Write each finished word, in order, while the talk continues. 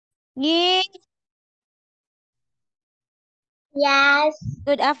Yay! Yes.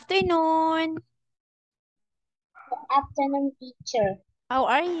 Good afternoon. Afternoon, teacher. How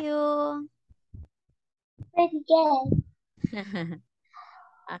are you? Pretty good.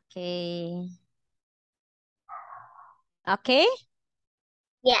 Okay. Okay.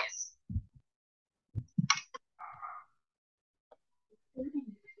 Yes.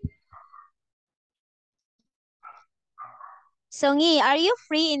 Songi, are you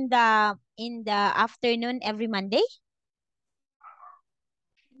free in the afternoon every Monday?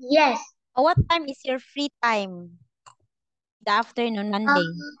 Yes. Or what time is your free time? The afternoon Monday.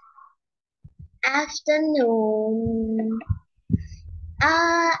 Afternoon.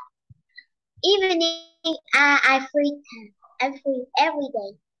 Uh, Evening. I free time. I free every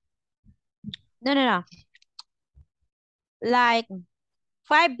day. No, no, no. Like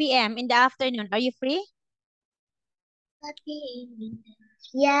 5 p.m. in the afternoon. Are you free? Happy evening.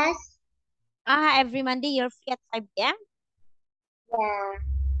 Yes. Every Monday you're free at 5 p.m.? Yeah.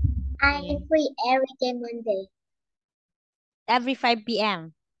 I Okay. free every day Monday. Every 5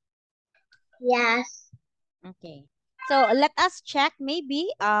 p.m. Yes. Okay. So let us check. Maybe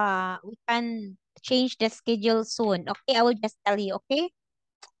we can change the schedule soon. Okay, I will just tell you, okay?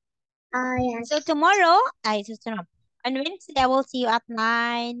 So Yes. tomorrow, on Wednesday, I will see you at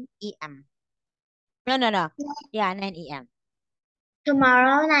 9 a.m. No, no, no. Yeah, 9 a.m.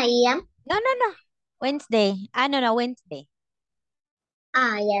 Tomorrow 9 a.m. No, no, no. Wednesday. No, no, Wednesday.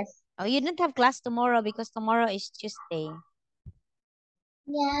 Yes. Oh, you don't have class tomorrow because tomorrow is Tuesday.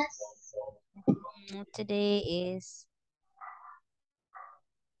 Yes. Today is...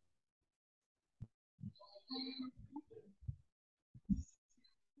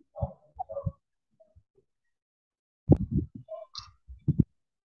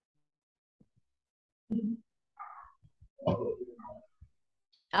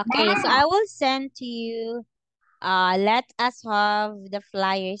 Okay, so I will send to you. Let us have the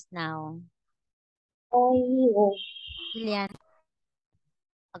flyers now. Oh, Julian,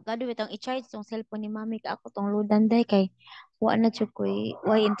 agad itong i-charge tong cellphone ni mami ka ako tong ludan day kay wa na jud koy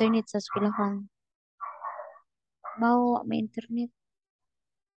wa internet sa eskwelahan. Mao wa may internet.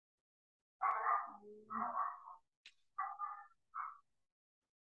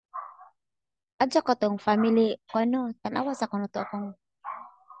 Adsa ko tong family ko ano, tanawa sa kuno to akong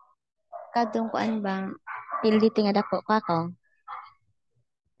kadtong kuan bang pildi nga dako ka ko.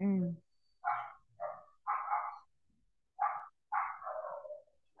 Mm.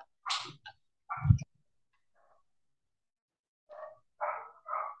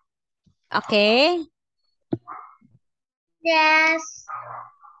 Okay. yes.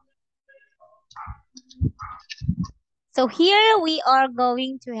 So here we are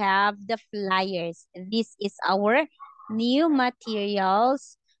going to have the flyers. This is our new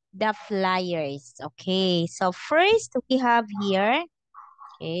materials, the flyers. Okay. So first we have here,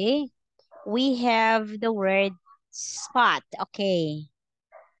 okay, we have the word spot. Okay.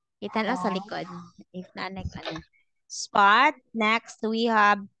 Kita lang sa likod. If na ano. Spot. Next, we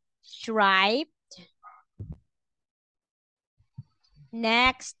have stripe.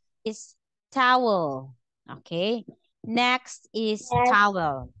 Next is towel. Okay. Next is Yes.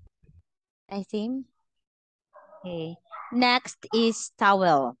 towel. I think. Okay. Next is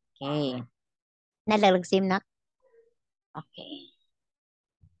towel. Okay. Nalalagsim na. Okay.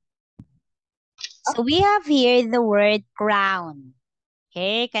 So we have here the word crown.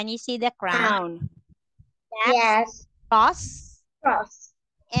 Okay. Can you see the crown? Next, Yes. cross Cross.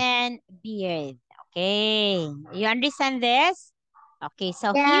 and beard. Okay. You understand this? Okay.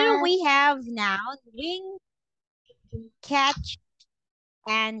 So here Yes. we have now wing, catch,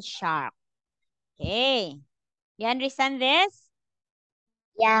 and shark. Okay. You understand this?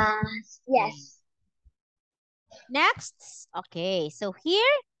 Yes. Okay. Yes. Next. Okay. So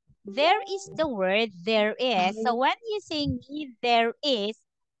here, there is the word there is. So when you say me, there is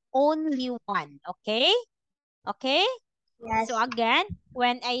only one. Okay? Okay? So Yes. again,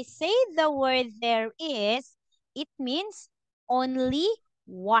 when I say the word there is, it means only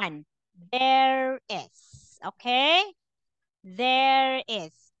one. There is. Okay? There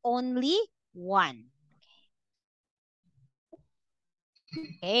is only one.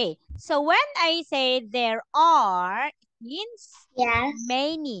 Okay. So when I say there are, it means Yes.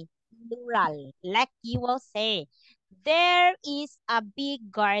 many, plural. Like you will say, there is a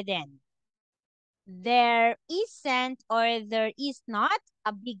big garden. There isn't or there is not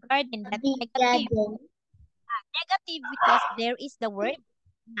a big garden. A That's big negative. garden. Negative because there is the word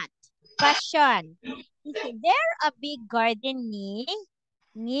not. Question. Is there a big garden, Ni?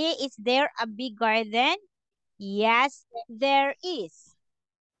 Ni, is there a big garden? Yes, there is.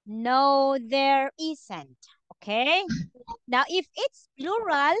 No, there isn't. Okay? Now, if it's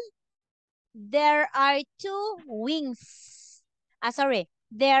plural, there are two wings. Sorry.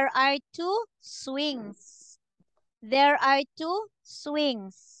 There are two swings. There are two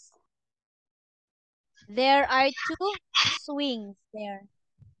swings. There are two swings there.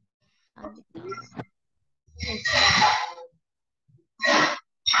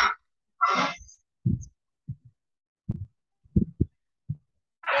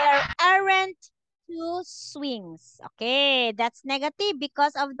 There aren't two swings. Okay, that's negative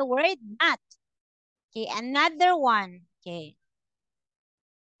because of the word not. Okay, another one. Okay.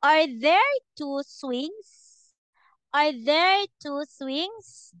 Are there two swings? Are there two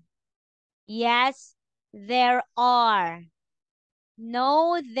swings? Yes, there are.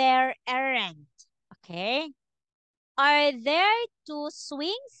 No, there aren't. Okay. Are there two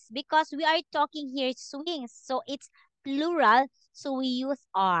swings? Because we are talking here swings. So it's plural. So we use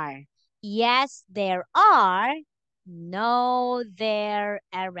are. Yes, there are. No, there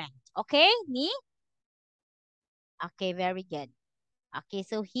aren't. Okay, ni? Okay, very good. Okay,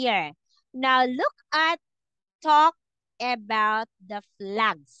 so here. Now look at talk about the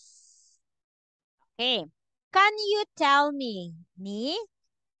flags. Okay. Can you tell me, ni?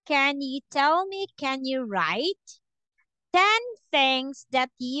 Can you tell me, can you write 10 things that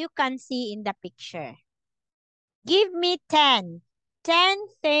you can see in the picture? Give me 10. 10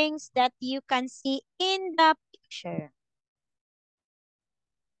 things that you can see in the picture.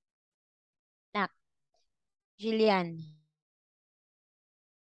 Nak, Julian.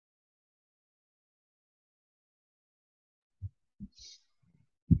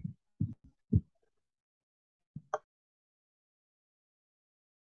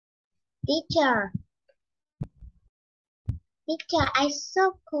 Teacher. Teacher, I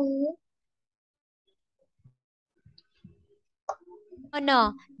so cool. Oh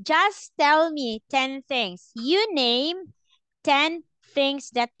no, just tell me 10 things. You name 10 things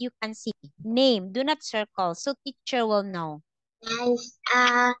that you can see. Name, do not circle so teacher will know. And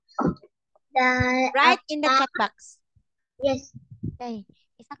the Write in the chat box. yes. Day,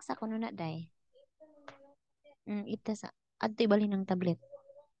 isaksa ko na day. Ita sa adto ibali ng tablet.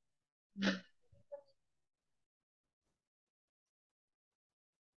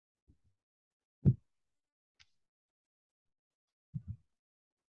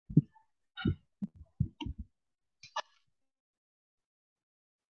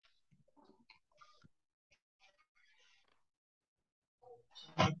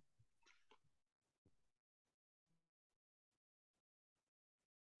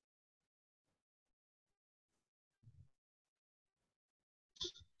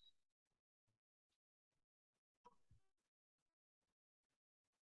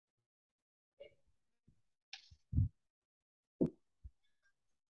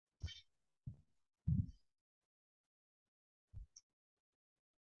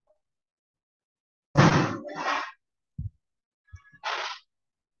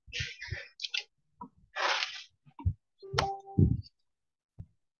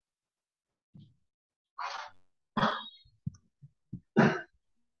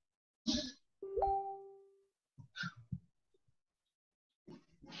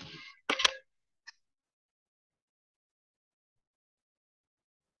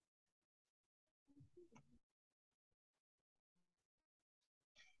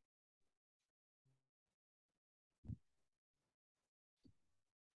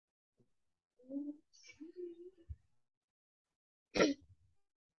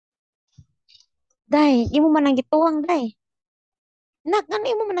 Day, imo man ang gituwang, day. Nak, ano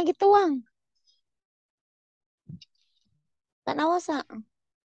imo man ang gituwang? Tanawa sa.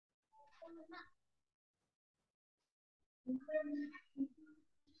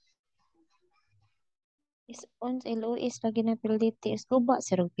 Is on LOS lagi na PLDT. Is guba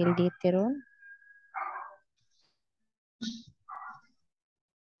sirog PLDT ron.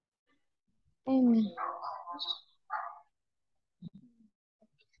 Ay,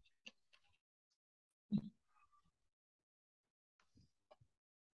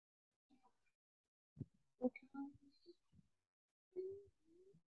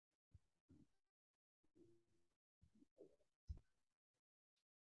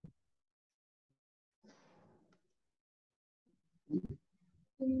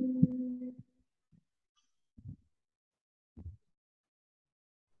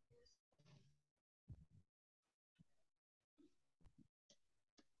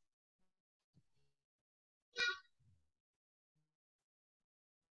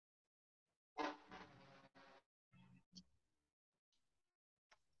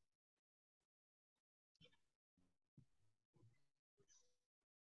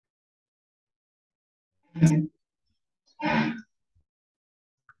 I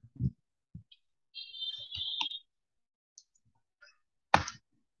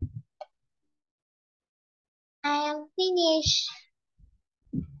am finished.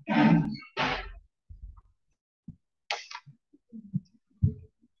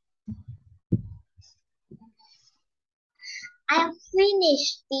 I am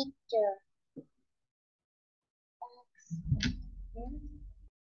finished, teacher.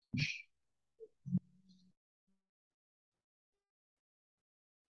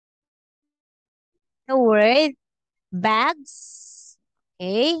 The word bags.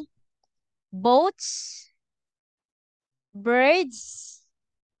 Okay. Boats, birds,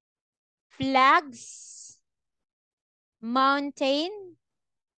 flags, mountain,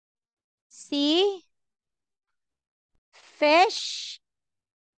 sea, fish,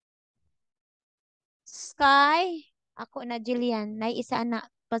 sky. Ako na Jillian. Nay isa na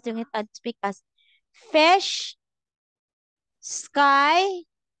pasungitad speakers. Fish, sky,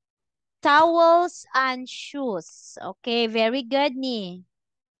 towels, and shoes. Okay, very good ni.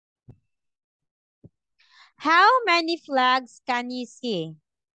 How many flags can you see?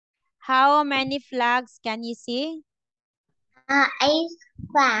 How many flags can you see? 8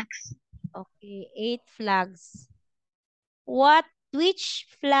 flags. Okay, 8 flags. Which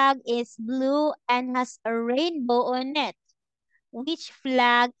flag is blue and has a rainbow on it? Which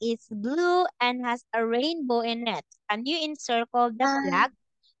flag is blue and has a rainbow in it? Can you encircle the Uh, flag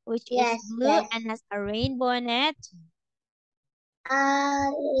which is yes, blue yes. and has a rainbow in it?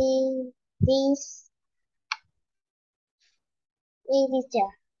 In this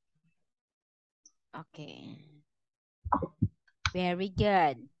teacher. Okay, very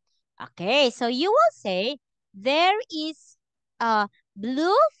good. Okay, so you will say there is a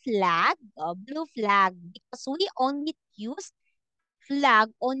blue flag, because we only use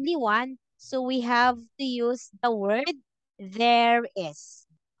flag only one, so we have to use the word there is.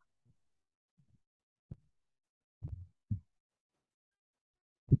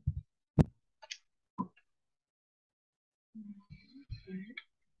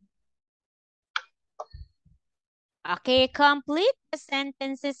 Okay, complete the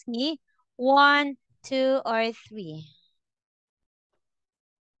sentences ni 1, 2, or 3.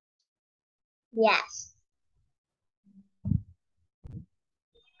 Yes.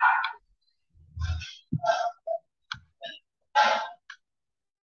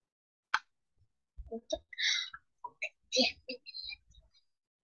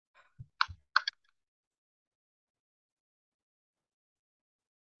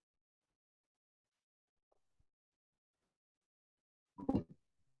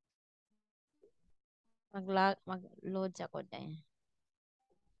 Mag-load sa ko dahil.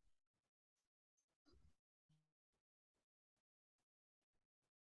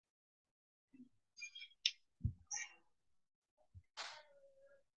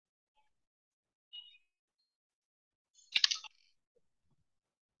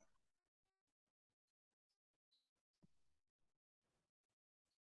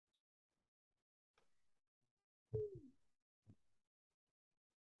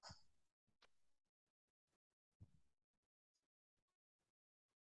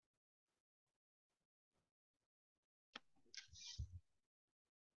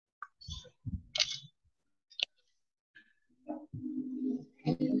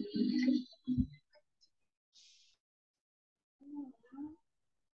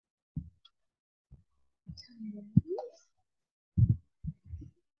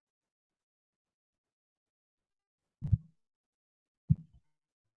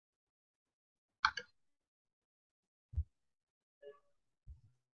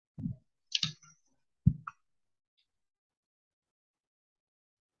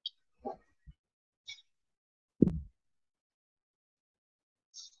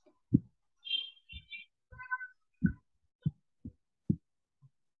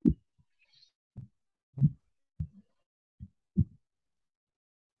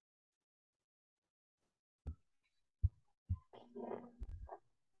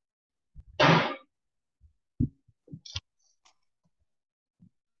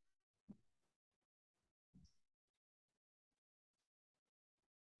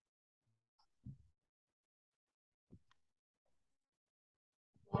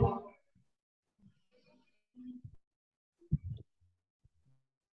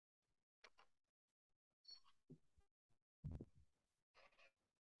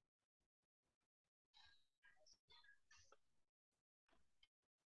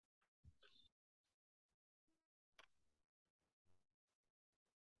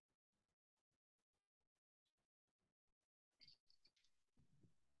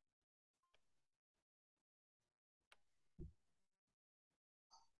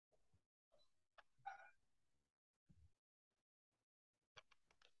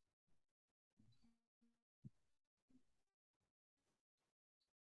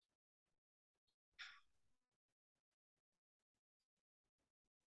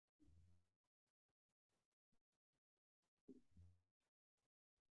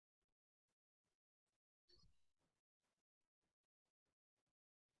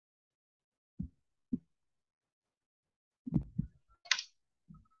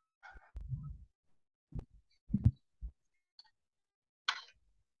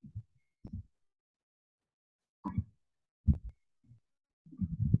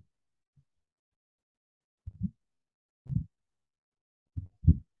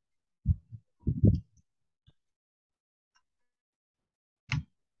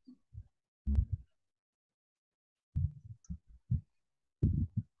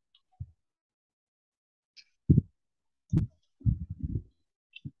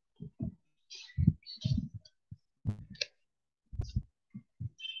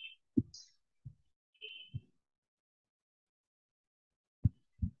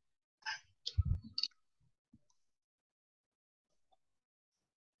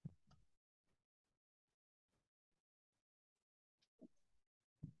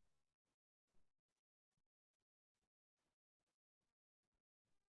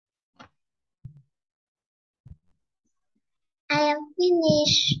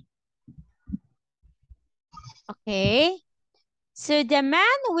 Finish. Okay. So the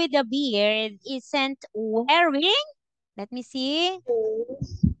man with the beard isn't wearing, let me see,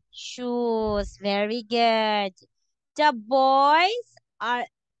 Shoes. shoes. Very good. The boys are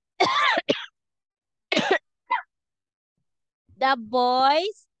the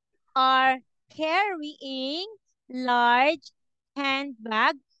boys are carrying large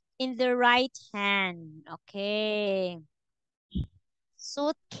handbag in the right hand. Okay.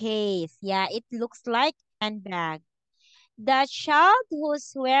 Suitcase. Yeah, it looks like handbag. The child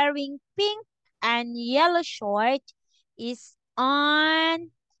who's wearing pink and yellow short is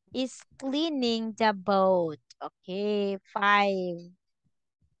on is cleaning the boat. Okay, 5.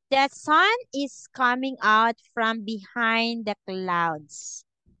 The sun is coming out from behind the clouds.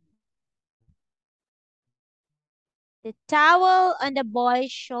 The towel on the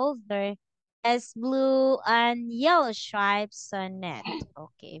boy's shoulder has blue and yellow stripes on it.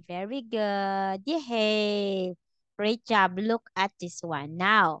 Okay, very good. Yay! Great job. Look at this one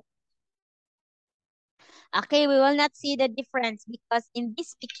now. Okay, we will not see the difference because in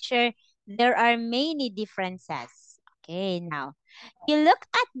this picture, there are many differences. Okay, now, you look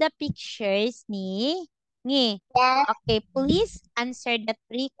at the pictures ni. Yes. Okay, please answer the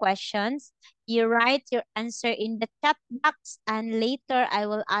 3 questions. You write your answer in the chat box and later I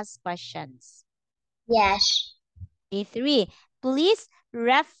will ask questions. Yes. Okay, 3. Please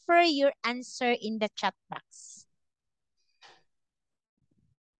refer your answer in the chat box.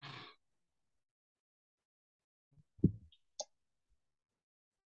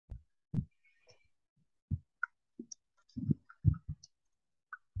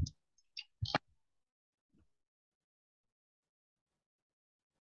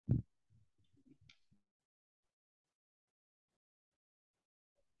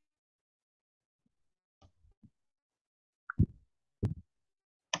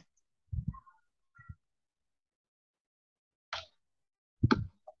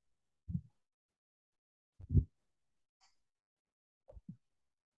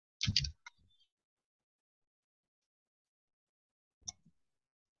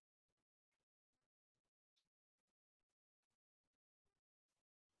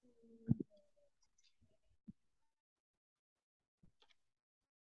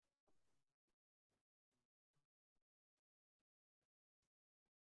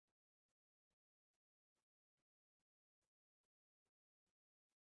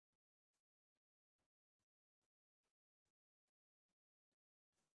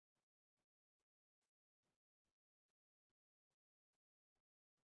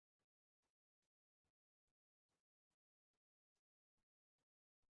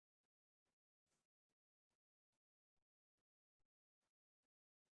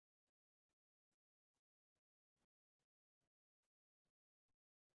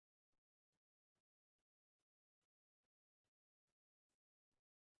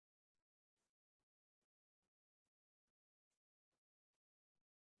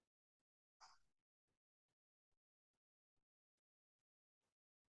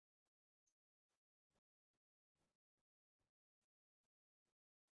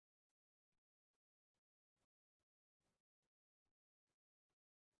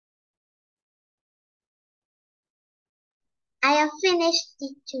 I have finished,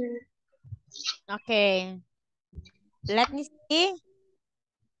 teacher. Okay, let me see.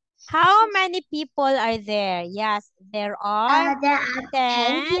 How many people are there? Yes, there are There are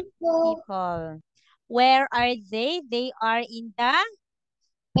 10 10 people. people. Where are they? They are in the,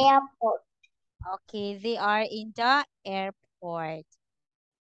 Airport. okay, they are in the airport.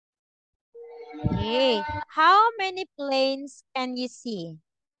 Okay. How many planes can you see?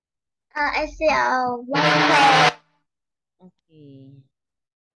 I see one plane. Okay.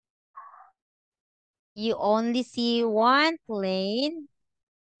 You only see one plane.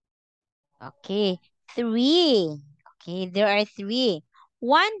 Okay. 3. Okay, there are 3.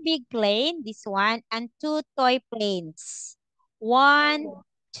 One big plane, this one, and 2 toy planes. 1,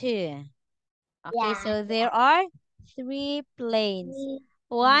 2. Okay, Yeah. so there are 3 planes. Mm,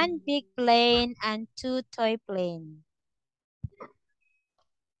 One big plane and 2 toy plane.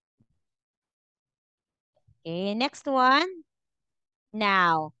 Okay, next one.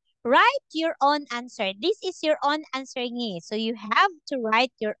 Now, write your own answer. This is your own answer, Ngi. So you have to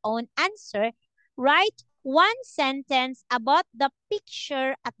write your own answer. Write one sentence about the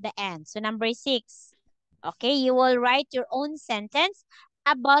picture at the end. So number 6. Okay, you will write your own sentence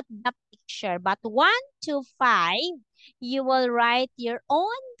about the picture. But 1 to 5, you will write your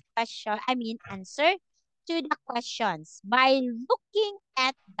own question, answer to the questions by looking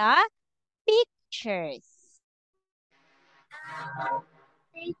at the pictures.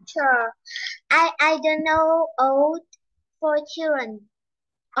 Teacher, I don't know old for children.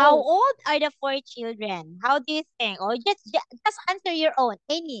 How Oh, old are the four children? How do you think? Or just answer your own.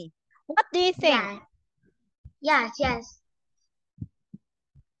 Any. What do you think? yeah, yes.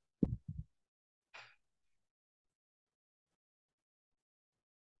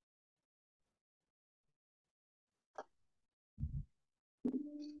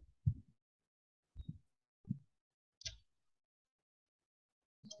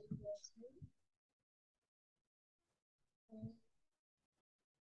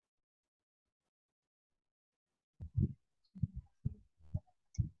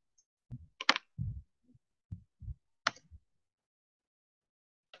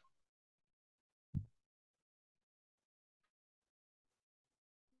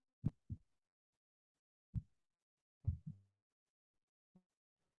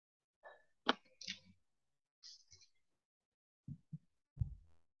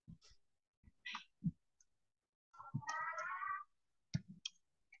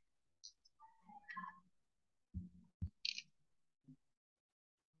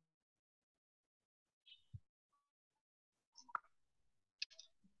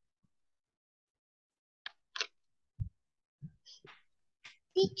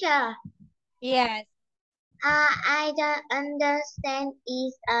 Teacher, Yes. I don't understand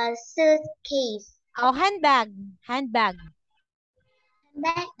is a suitcase. Oh, handbag. Handbag.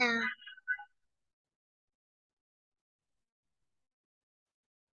 Back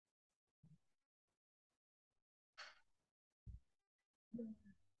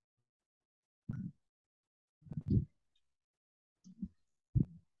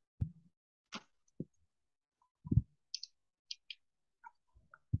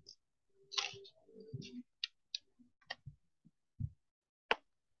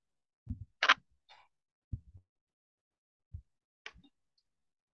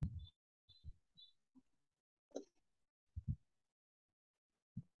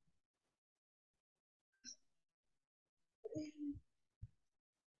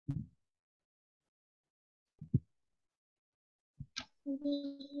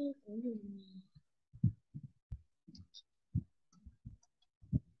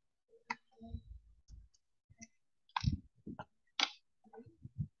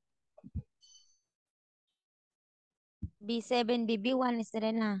B7, BB1 is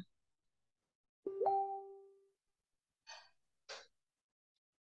rin na.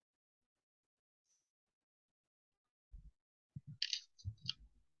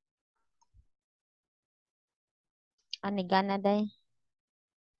 Anigana day.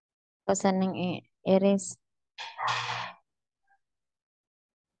 Pasan ng iris.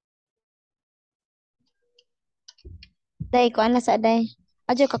 Day, ko ana sa day.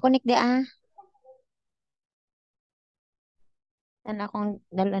 Ajo, kakunik di ah. Tan akong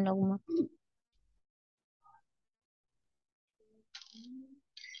dalanog mo.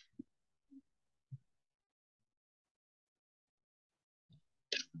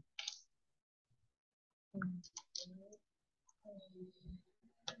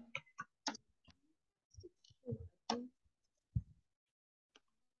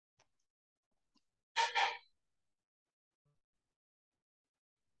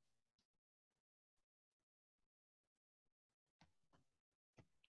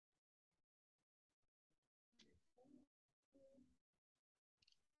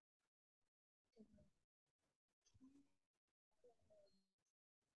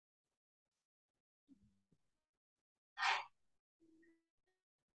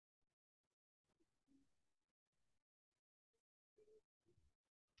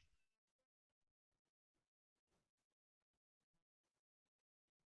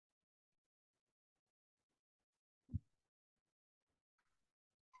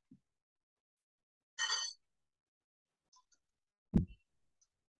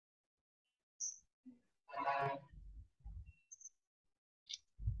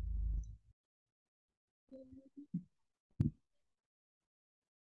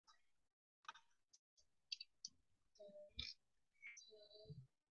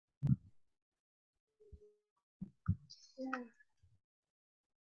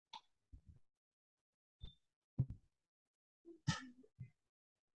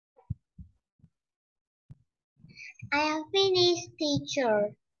 I have finished,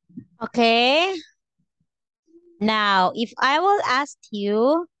 teacher. Okay. Now, if I will ask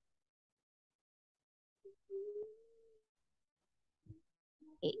you,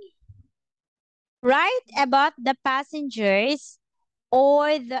 write about the passengers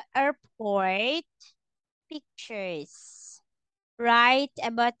or the airport pictures. Write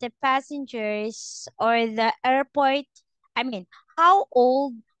about the passengers or the airport I mean, how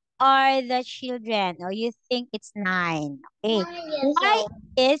old are the children? Oh, you think it's 9. Okay. 9 years Why old.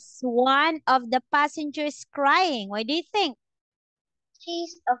 is one of the passengers crying? Why do you think?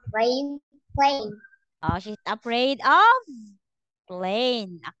 She's afraid playing. Oh, she's afraid of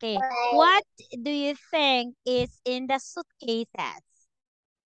plane. Okay. Play. What do you think is in the suitcases?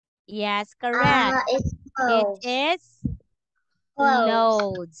 Yes, correct. It's It clothes. is Clothes.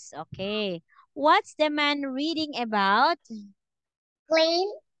 loads. Okay. What's the man reading about? Clean.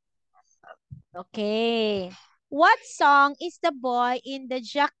 Okay. What song is the boy in the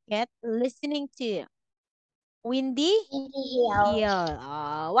jacket listening to? Windy In the hill.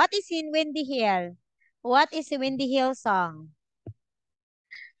 Hill. What is in Windy Hill? What is a Windy Hill song?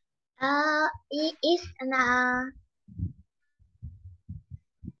 It is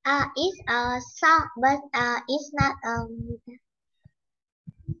a song, but it's not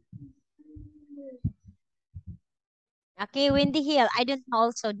Okay, Windy Hill. I don't know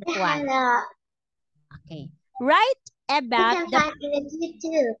also that one. hello. Okay. Write You about can the find it on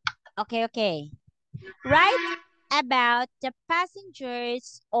YouTube. okay. Write about the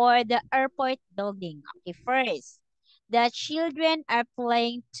passengers or the airport building. Okay, first, the children are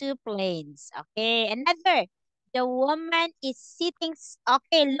playing two planes. Okay, another, the woman is sitting.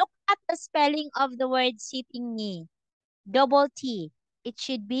 Okay, look at the spelling of the word sitting knee. Double T. It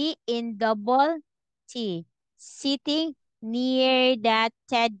should be in double T. Sitting near the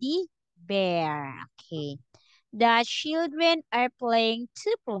teddy bear. Okay. The children are playing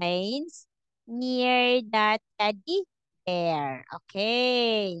two planes near the teddy bear.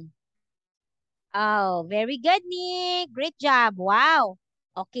 Okay. Oh, very good, Nick. Great job. Wow.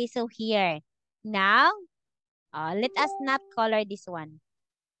 Okay, so here. Now, let us not color this one.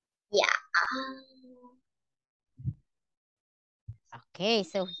 Yeah. Okay,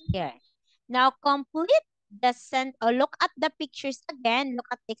 so here. Now, complete the look at the pictures again. Look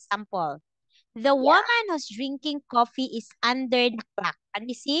at the example. The Yeah. woman who's drinking coffee is under the clock. Can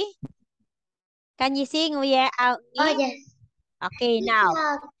you see? Can you see, Oh Nick? yes. Okay, now,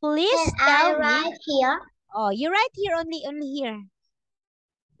 Yeah. Can please I tell me. write here? Oh, you right here only here.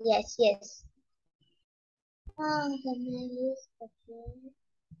 Yes. Yes. The name is okay.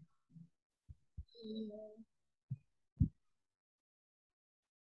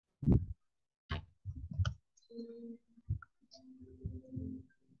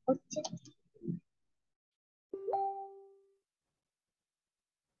 Okay.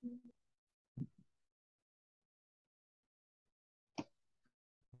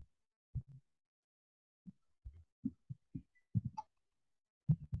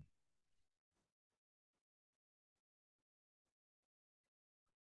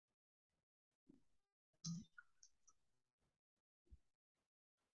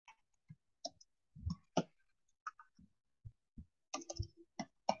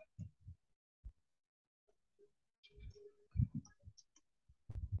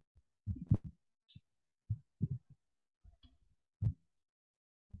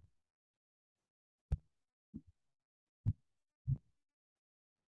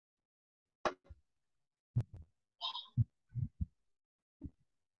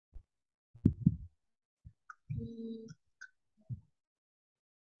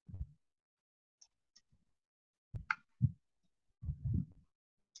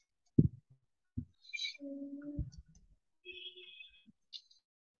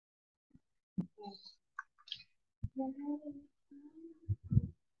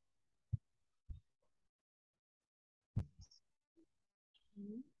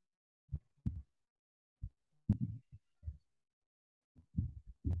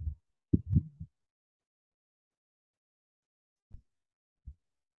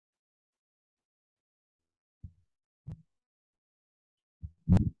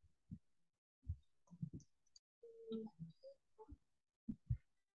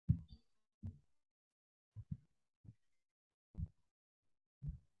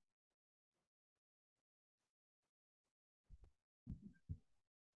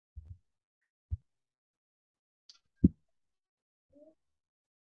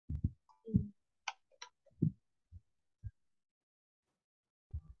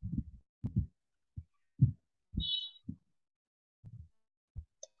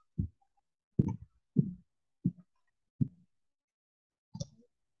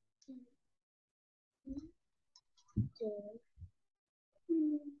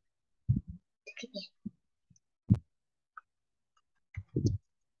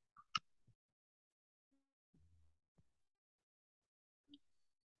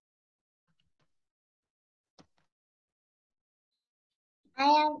 I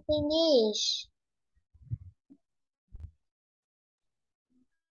am finished.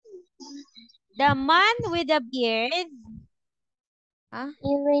 The man with the beard. Huh?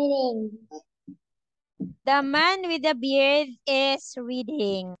 Reading. The man with the beard is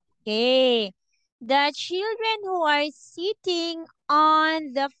reading. Okay. The children who are sitting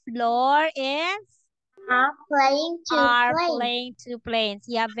on the floor Are playing to are play. playing two planes.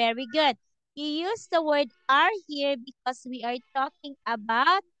 Yeah, very good. You use the word are here because we are talking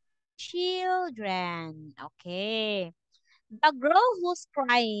about children. Okay. The girl who's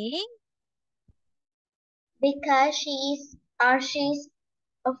crying. Because she's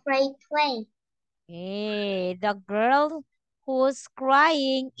afraid playing. Okay. The girl who's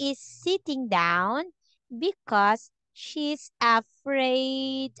crying is sitting down because she's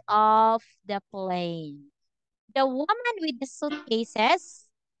afraid of the plane. The woman with the suitcases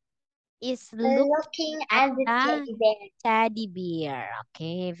is looking Looking at at the the teddy bear. teddy bear.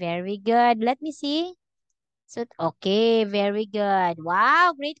 Okay, very good. Let me see. So, okay, very good.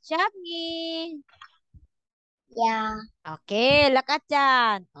 Wow, great job, me. Yeah. Okay, look at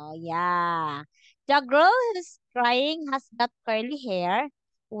that. Oh, yeah. The girl who's crying has got curly hair,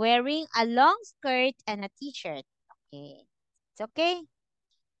 wearing a long skirt and a t-shirt. Okay, it's okay.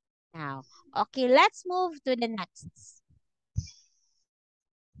 Now, okay, let's move to the next.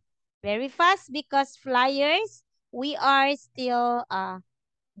 Very fast because flyers, we are still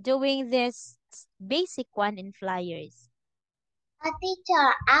doing this basic one in flyers. A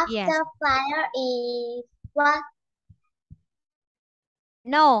teacher Yes. after flyer is what?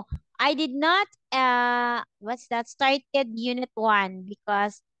 No, I did not what's that started unit 1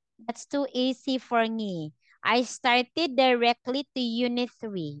 because that's too easy for me. I started directly to unit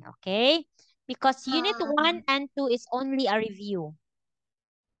 3, okay? Because unit 1 Um, and 2 is only a review.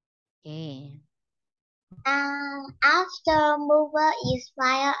 Okay. after mover is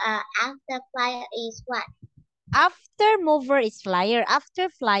flyer. After flyer is what? After mover is flyer. After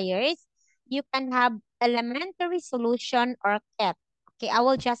flyers, you can have elementary solution or cat. Okay, I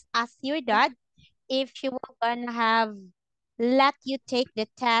will just ask your dad if she will gonna have let you take the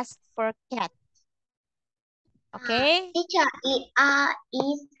test for cat. Okay? Teacher it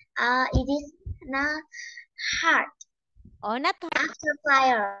is not hard. Oh, not hard. After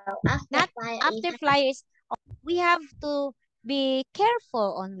Not flyer is after flyers. We have to be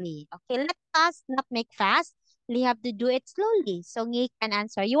careful only. Okay, let us not make fast. We have to do it slowly so we can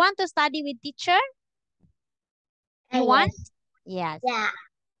answer. You want to study with teacher? You want? yes. Yes. Yeah.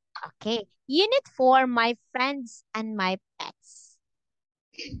 Okay. Unit 4, my friends and my pets.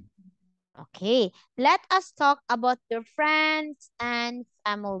 Okay. Let us talk about your friends and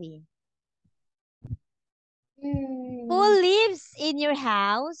family. Who Hmm. lives in your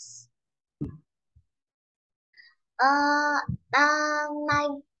house? My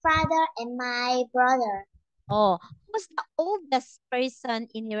father and my brother. Oh, who's the oldest person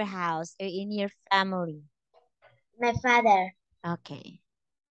in your house or in your family? My father. Okay.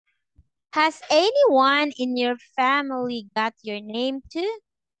 Has anyone in your family got your name too?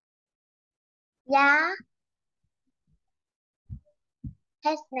 Yeah.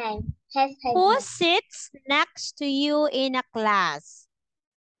 His Who name. sits next to you in a class?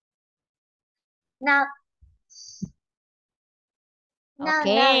 No,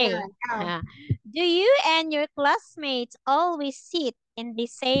 Okay. no. Do you and your classmates always sit in the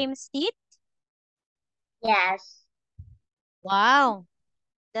same seat? Yes. Wow,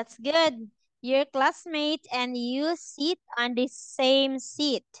 that's good. Your classmate and you sit on the same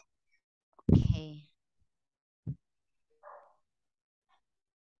seat. Okay.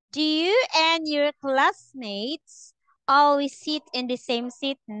 Do you and your classmates always sit in the same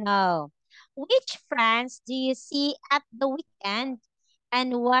seat? No. Which friends do you see at the weekend?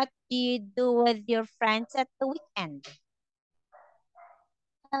 And what do you do with your friends at the weekend?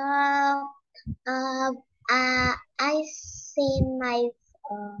 Uh, uh, I see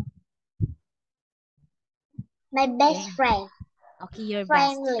uh, my best Okay. friend, Okay, your best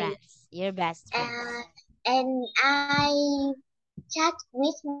friendly, friends. Your best uh, friends. and I chat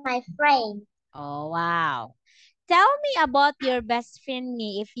with my friend. Oh, wow. Tell me about your best friend,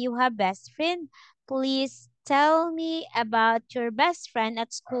 me. If you have best friend, please tell me about your best friend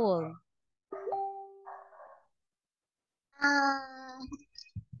at school.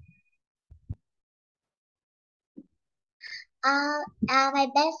 Uh, my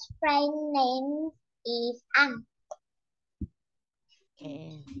best friend name is An.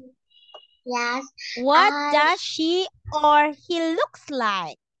 Okay. Yes. What I does she or he looks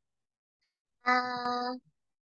like?